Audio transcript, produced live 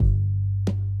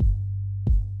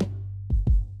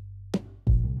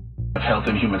Health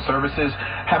and Human Services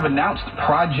have announced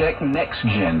Project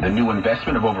NextGen, the new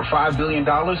investment of over $5 billion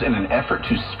in an effort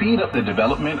to speed up the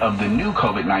development of the new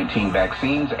COVID-19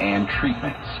 vaccines and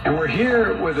treatments. And we're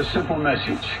here with a simple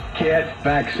message. Get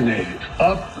vaccinated.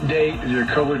 Update your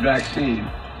COVID vaccine.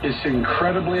 It's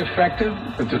incredibly effective,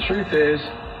 but the truth is,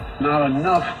 not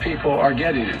enough people are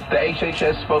getting it. The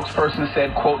HHS spokesperson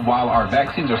said, quote, while our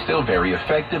vaccines are still very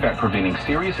effective at preventing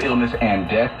serious illness and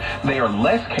death, they are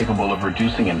less capable of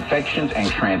reducing infections and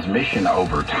transmission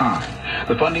over time.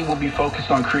 The funding will be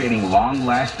focused on creating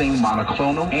long-lasting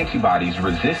monoclonal antibodies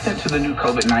resistant to the new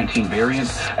COVID-19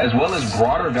 variants, as well as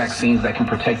broader vaccines that can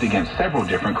protect against several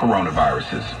different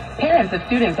coronaviruses. Parents of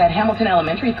students at Hamilton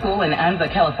Elementary School in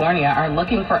Anza, California are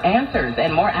looking for answers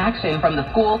and more action from the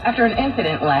school after an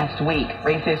incident last week.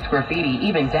 Racist graffiti,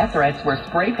 even death threats, were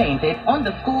spray painted on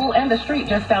the school and the street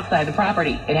just outside the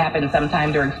property. It happened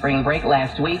sometime during spring break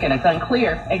last week, and it's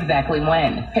unclear exactly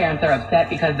when. Parents are upset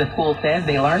because the school says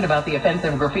they learned about the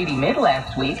offensive graffiti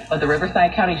mid-last week, but the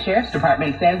Riverside County Sheriff's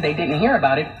Department says they didn't hear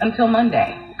about it until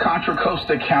Monday. Contra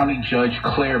Costa County Judge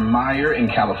Claire Meyer in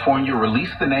California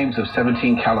released the names of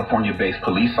 17 California-based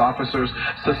police officers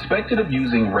suspected of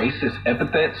using racist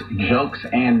epithets, jokes,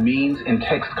 and memes in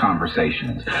text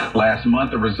conversations. Last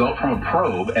month, a result from a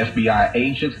probe, FBI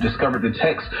agents discovered the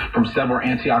texts from several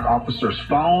Antioch officers'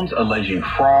 phones alleging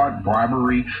fraud,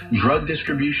 bribery, drug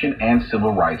distribution, and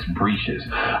civil rights breaches.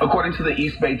 According to the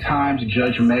East Bay Times,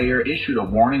 Judge Meyer issued a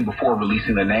warning before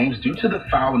releasing the names due to the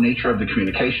foul nature of the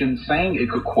communication, saying it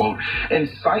could, quote,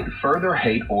 incite further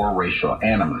hate or racial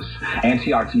animus.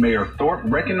 Antioch's Mayor Thorpe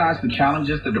recognized the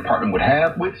challenges the department would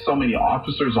have with so many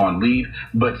officers on leave,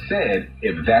 but said,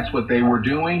 if that's what they were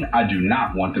doing, I do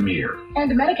not want them here.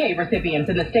 And Medicaid recipients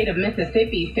in the state of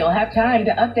Mississippi still have time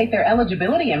to update their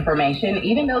eligibility information,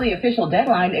 even though the official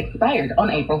deadline expired on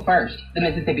April 1st. The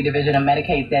Mississippi Division of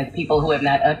Medicaid says people who have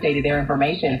not updated their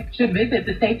information should visit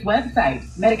the state's website,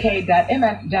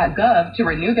 medicaid.ms.gov, to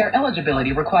renew their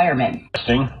eligibility requirements.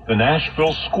 The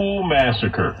Nashville School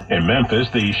Massacre. In Memphis,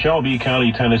 the Shelby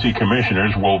County, Tennessee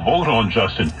commissioners will vote on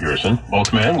Justin Pearson.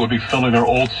 Both men will be filling their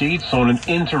old seats on an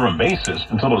interim basis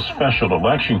until a special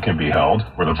election can be held,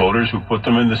 where the voters who put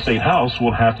them in the state house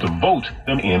will have to vote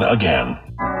them in again.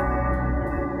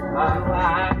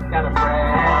 I got a friend.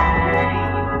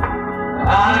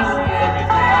 I see every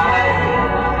day.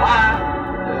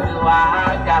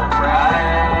 I got a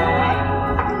friend.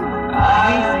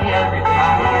 I see every day.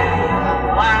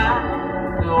 Why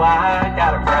do I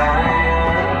got a friend?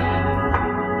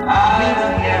 I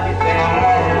see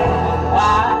everything.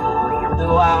 Why do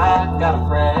I got a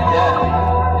friend?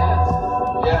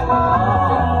 Yeah.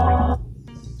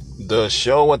 The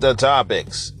show with the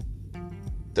topics.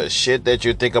 The shit that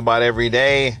you think about every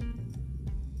day.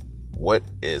 What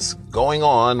is going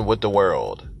on with the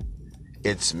world?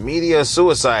 It's Media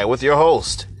Suicide with your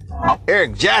host,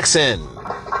 Eric Jackson.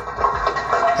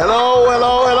 Hello,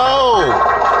 hello, hello.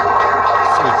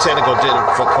 Few technical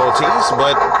difficulties,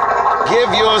 but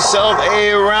give yourself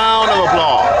a round of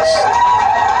applause.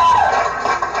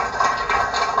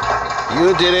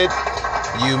 You did it.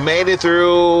 You made it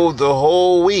through the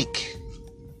whole week.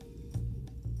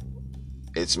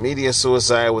 It's Media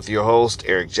Suicide with your host,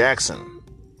 Eric Jackson.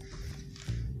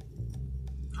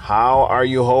 How are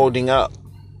you holding up?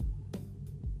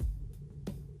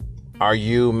 Are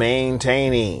you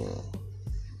maintaining?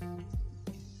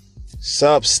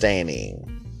 Sustaining?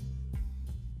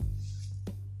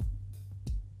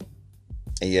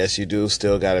 And yes, you do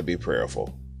still got to be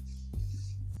prayerful.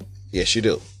 Yes, you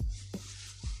do.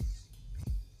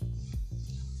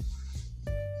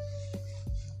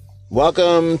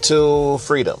 Welcome to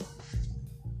freedom.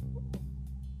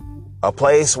 A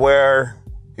place where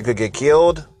you could get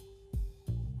killed.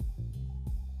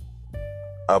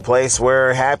 A place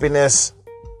where happiness,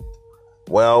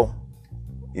 well,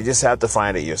 you just have to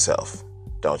find it yourself,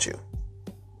 don't you?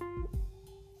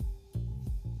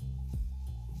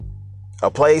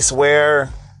 A place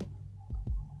where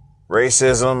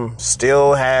racism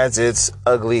still has its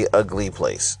ugly, ugly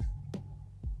place.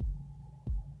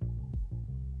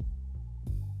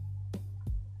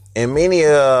 In many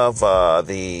of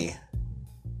the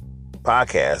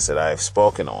podcasts that I've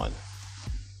spoken on,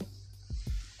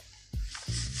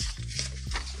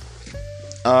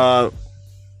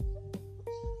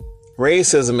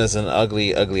 racism is an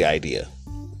ugly, ugly idea.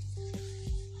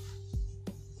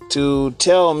 To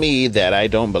tell me that I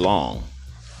don't belong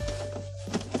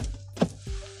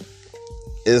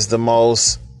is the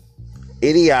most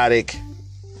idiotic,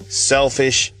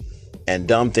 selfish, and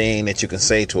dumb thing that you can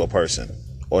say to a person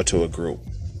or to a group.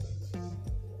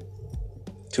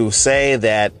 To say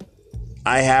that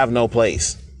I have no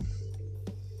place,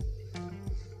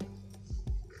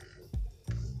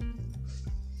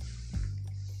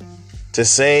 to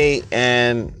say,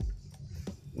 and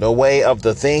the way of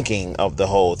the thinking of the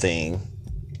whole thing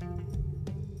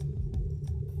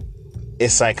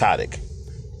is psychotic.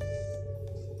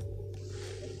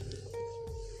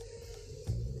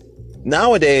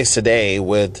 Nowadays, today,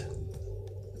 with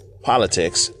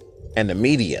politics and the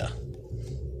media,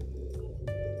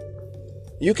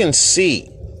 you can see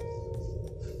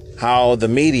how the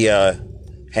media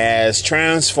has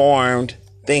transformed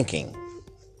thinking.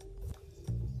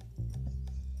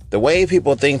 The way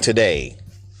people think today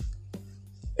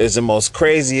is the most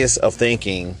craziest of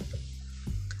thinking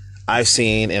I've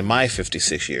seen in my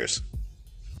 56 years.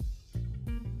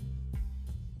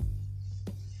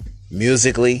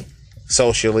 Musically,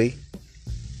 socially.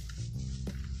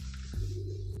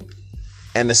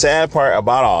 And the sad part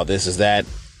about all this is that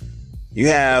you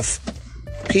have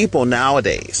people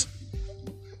nowadays,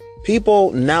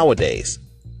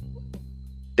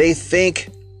 they think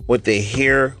what they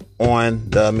hear on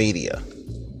the media.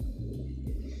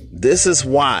 This is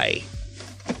why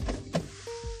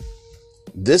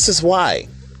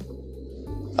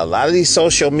a lot of these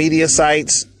social media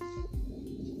sites,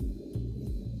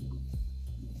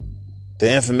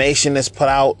 the information that's put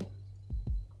out,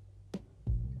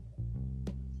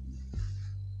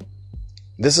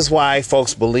 this is why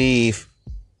folks believe,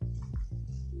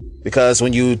 because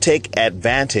when you take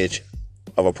advantage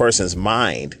of a person's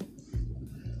mind,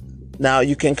 now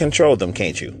you can control them,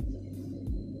 can't you?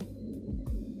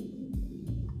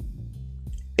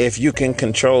 If you can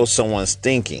control someone's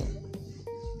thinking,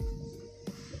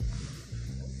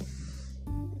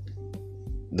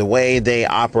 the way they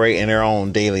operate in their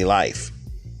own daily life,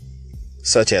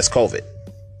 such as COVID,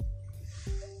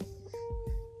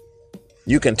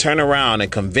 you can turn around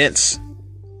and convince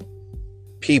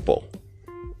people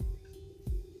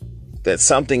that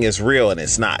something is real and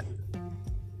it's not.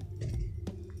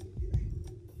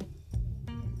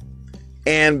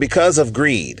 And because of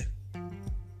greed,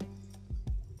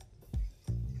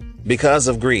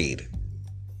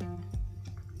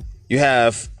 you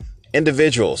have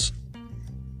individuals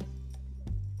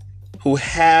who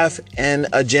have an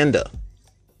agenda.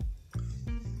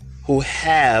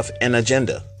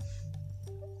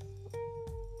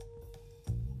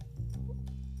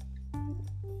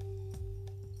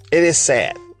 It is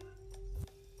sad.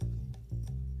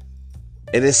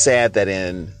 It is sad that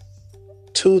in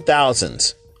the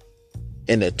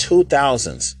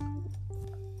 2000s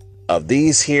of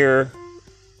these here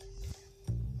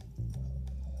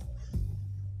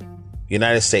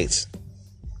United States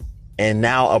and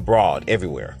now abroad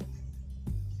everywhere,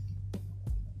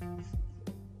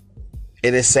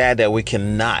 it is sad that we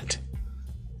cannot.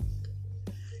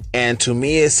 And to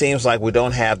me, it seems like we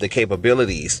don't have the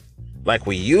capabilities like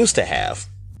we used to have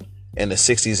in the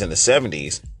 60s and the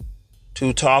 70s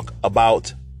to talk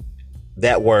about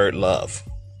that word love.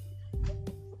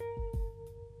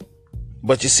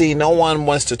 But you see, no one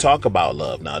wants to talk about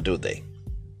love now, do they?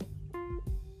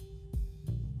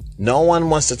 No one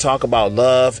wants to talk about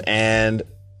love and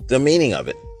the meaning of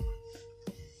it,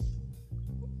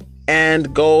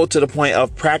 and go to the point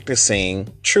of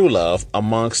practicing true love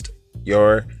amongst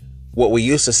your, what we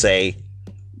used to say,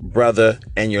 brother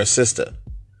and your sister.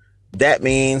 That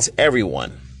means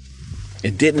everyone.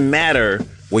 It didn't matter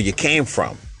where you came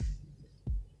from.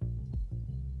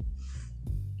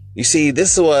 You see,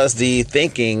 this was the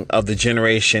thinking of the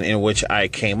generation in which I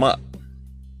came up.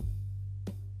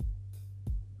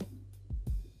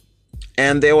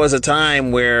 And there was a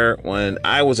time where, when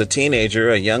I was a teenager,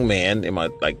 a young man, in my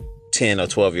 10 or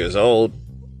 12 years old,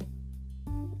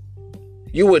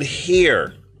 you would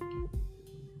hear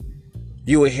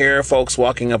folks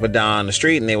walking up and down the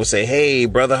street, and they would say, "Hey,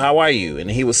 brother, how are you?"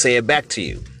 And he would say it back to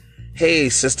you. "Hey,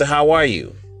 sister, how are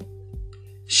you?"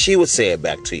 She would say it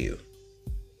back to you.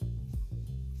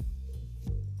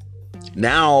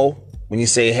 Now, when you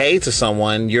say hey to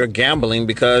someone, you're gambling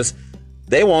because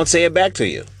they won't say it back to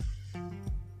you.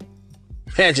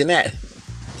 Imagine that.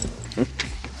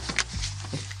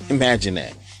 Imagine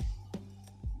that.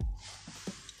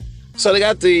 So they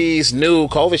got these new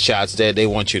COVID shots that they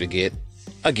want you to get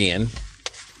again.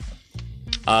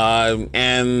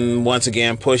 And once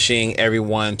again, pushing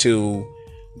everyone to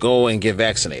go and get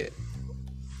vaccinated.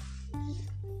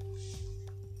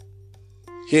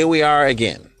 Here we are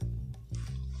again.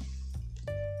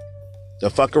 The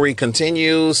fuckery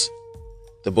continues.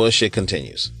 The bullshit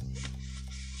continues.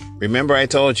 Remember, I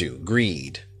told you,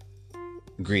 greed.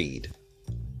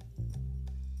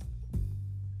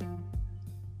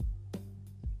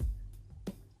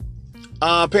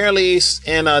 Apparently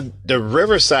in the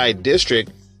Riverside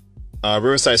district,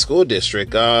 Riverside School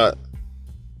District,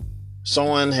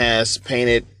 someone has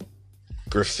painted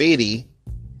graffiti,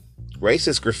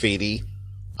 racist graffiti,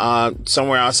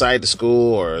 somewhere outside the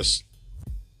school or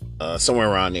somewhere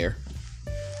around there.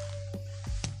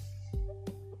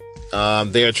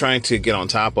 They're trying to get on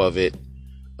top of it.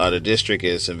 The district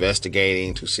is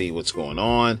investigating to see what's going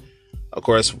on. Of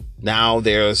course, now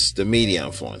there's the media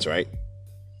influence, right?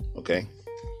 Okay.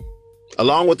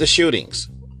 Along with the shootings.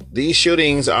 These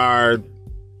shootings are,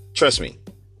 trust me,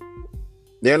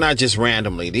 they're not just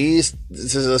randomly. This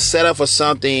is a setup for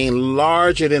something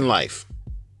larger than life.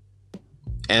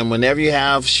 And whenever you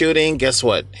have shooting, guess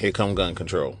what? Here come gun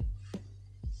control.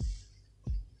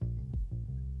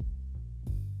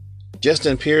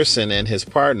 Justin Pearson and his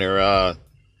partner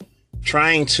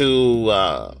trying to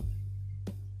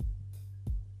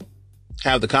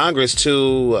have the Congress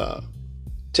to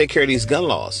take care of these gun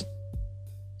laws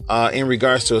in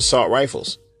regards to assault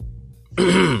rifles.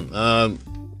 They're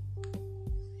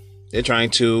trying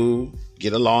to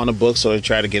get a law on the book, so they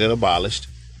try to get it abolished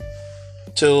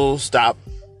to stop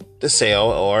the sale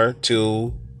or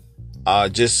to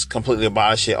just completely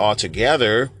abolish it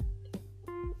altogether.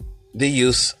 The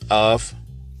use of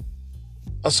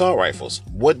assault rifles.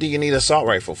 What do you need an assault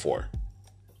rifle for?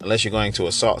 Unless you're going to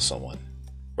assault someone,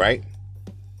 right?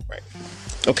 Right.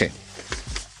 Okay.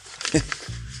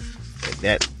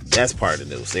 That's part of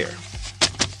the news there.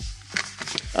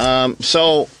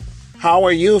 So how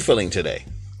are you feeling today?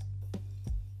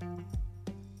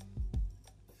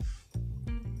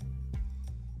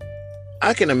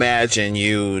 I can imagine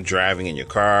you driving in your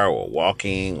car or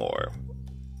walking or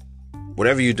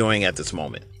whatever you're doing at this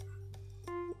moment,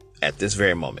 at this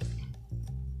very moment.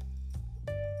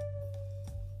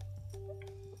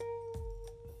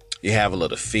 You have a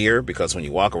little fear because when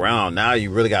you walk around, now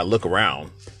you really got to look around.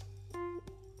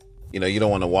 You know, you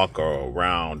don't want to walk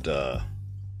around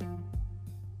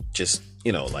just,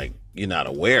 like you're not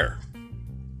aware.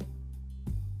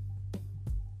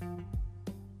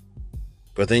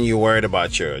 But then you're worried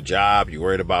about your job. You're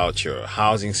worried about your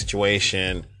housing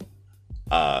situation.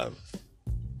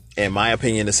 In my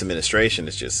opinion, this administration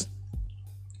is just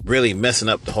really messing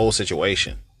up the whole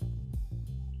situation.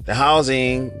 The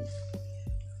housing,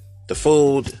 the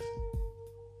food.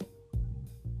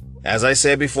 As I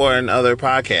said before in other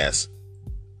podcasts,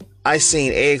 I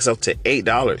seen eggs up to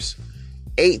 $8.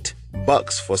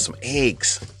 $8 for some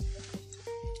eggs.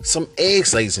 Some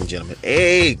eggs, ladies and gentlemen.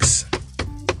 Eggs.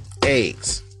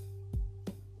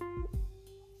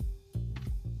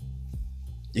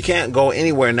 You can't go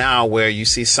anywhere now where you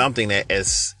see something that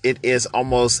it is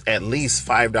almost at least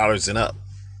 $5 and up.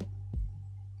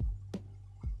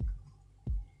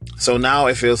 So now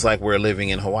it feels like we're living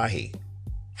in Hawaii.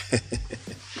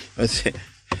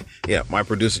 Yeah, my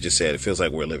producer just said it feels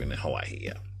like we're living in Hawaii.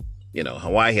 Yeah.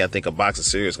 Hawaii, I think a box of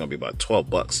cereal is going to be about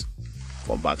 $12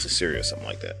 for a box of cereal or something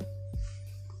like that.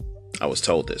 I was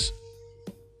told this.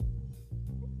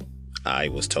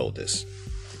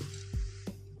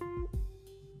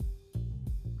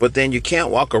 But then you can't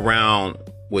walk around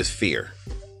with fear.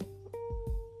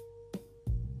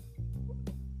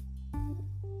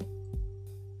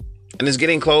 And it's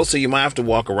getting close, so you might have to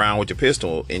walk around with your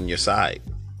pistol in your side.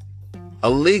 A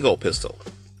legal pistol,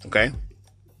 okay?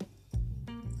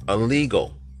 A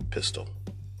legal pistol.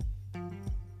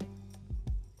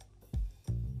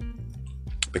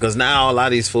 Because now a lot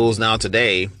of these fools now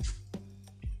today,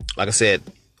 like I said,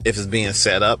 if it's being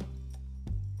set up,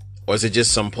 or is it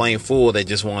just some plain fool that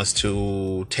just wants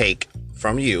to take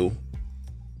from you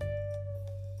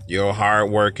your hard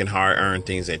work and hard earned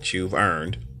things that you've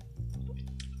earned?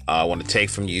 Want to take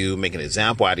from you, make an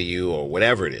example out of you, or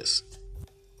whatever it is.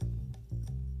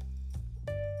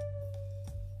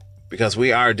 Because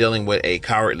we are dealing with a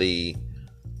cowardly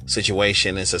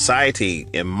situation in society.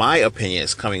 In my opinion,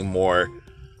 it's becoming more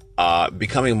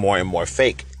and more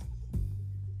fake.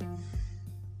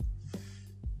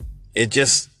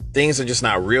 Things are just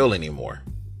not real anymore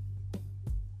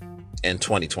in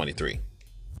 2023.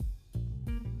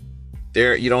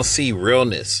 You don't see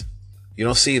realness. You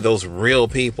don't see those real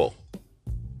people.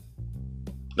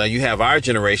 Now you have our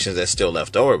generations that's still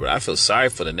left over, but I feel sorry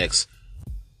for the next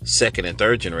second and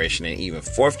third generation and even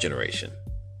fourth generation.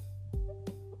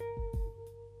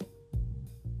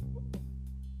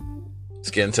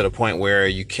 It's getting to the point where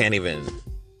you can't even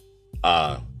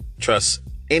trust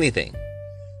anything.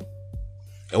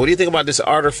 And what do you think about this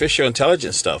artificial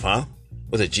intelligence stuff, huh?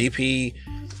 With a GPT,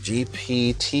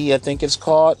 I think it's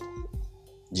called.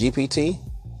 GPT?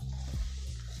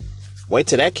 Wait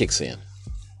till that kicks in.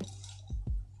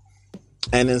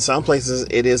 And in some places,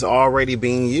 it is already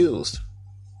being used.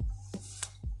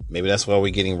 Maybe that's why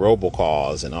we're getting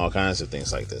robocalls and all kinds of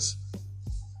things like this.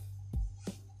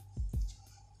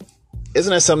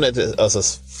 Isn't that something that as a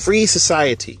free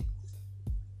society,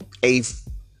 a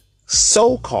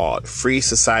so-called free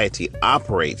society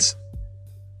operates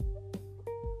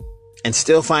and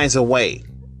still finds a way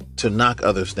to knock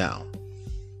others down?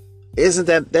 Isn't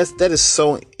that is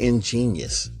so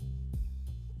ingenious?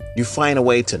 You find a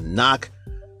way to knock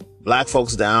black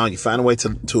folks down. You find a way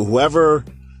to whoever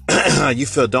you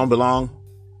feel don't belong.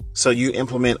 So you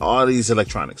implement all these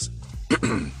electronics.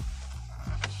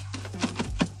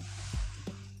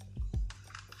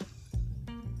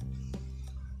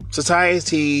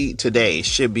 Society today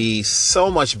should be so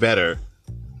much better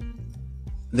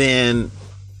than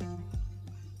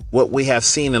what we have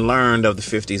seen and learned of the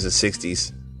 50s and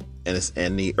 60s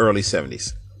and the early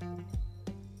 70s.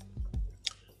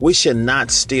 We should not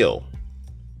still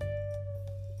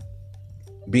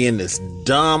be in this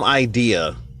dumb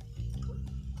idea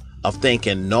of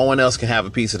thinking no one else can have a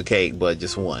piece of the cake but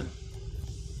just one.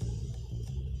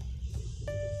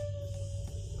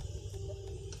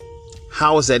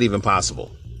 How is that even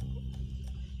possible?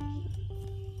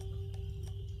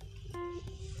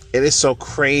 It is so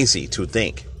crazy to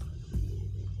think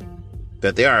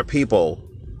that there are people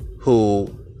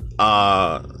who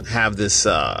have this,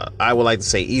 I would like to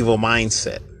say, evil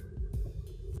mindset,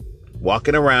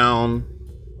 walking around,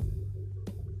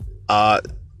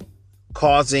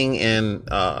 causing and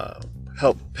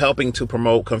helping to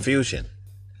promote confusion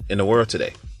in the world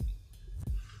today.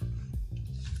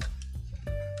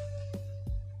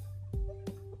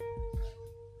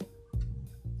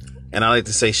 And I like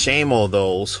to say shame on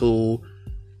those who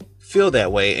feel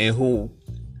that way and who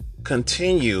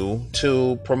continue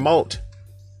to promote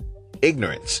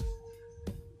ignorance.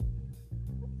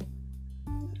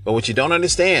 But what you don't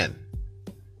understand,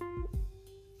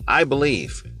 I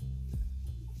believe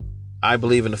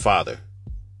in the Father.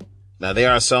 Now,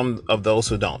 there are some of those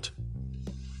who don't.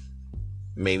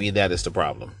 Maybe that is the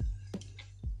problem.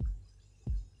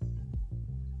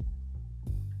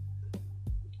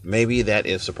 Maybe that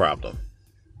is the problem.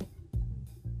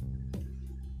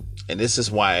 And this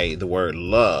is why the word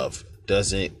love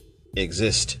doesn't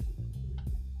exist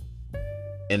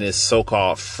in this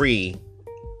so-called free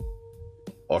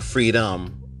or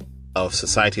freedom of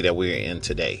society that we're in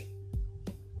today.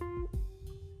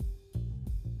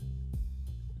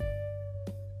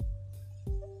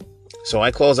 So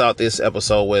I close out this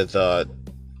episode with do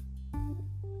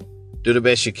the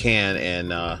best you can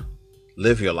and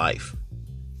live your life.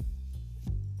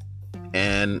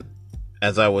 And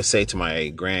as I would say to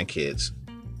my grandkids,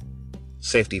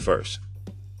 safety first.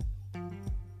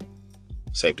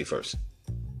 Safety first.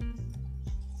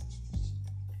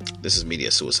 This is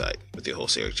Media Suicide with your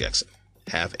host, Eric Jackson.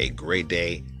 Have a great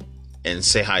day and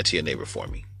say hi to your neighbor for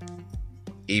me,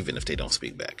 even if they don't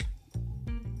speak back.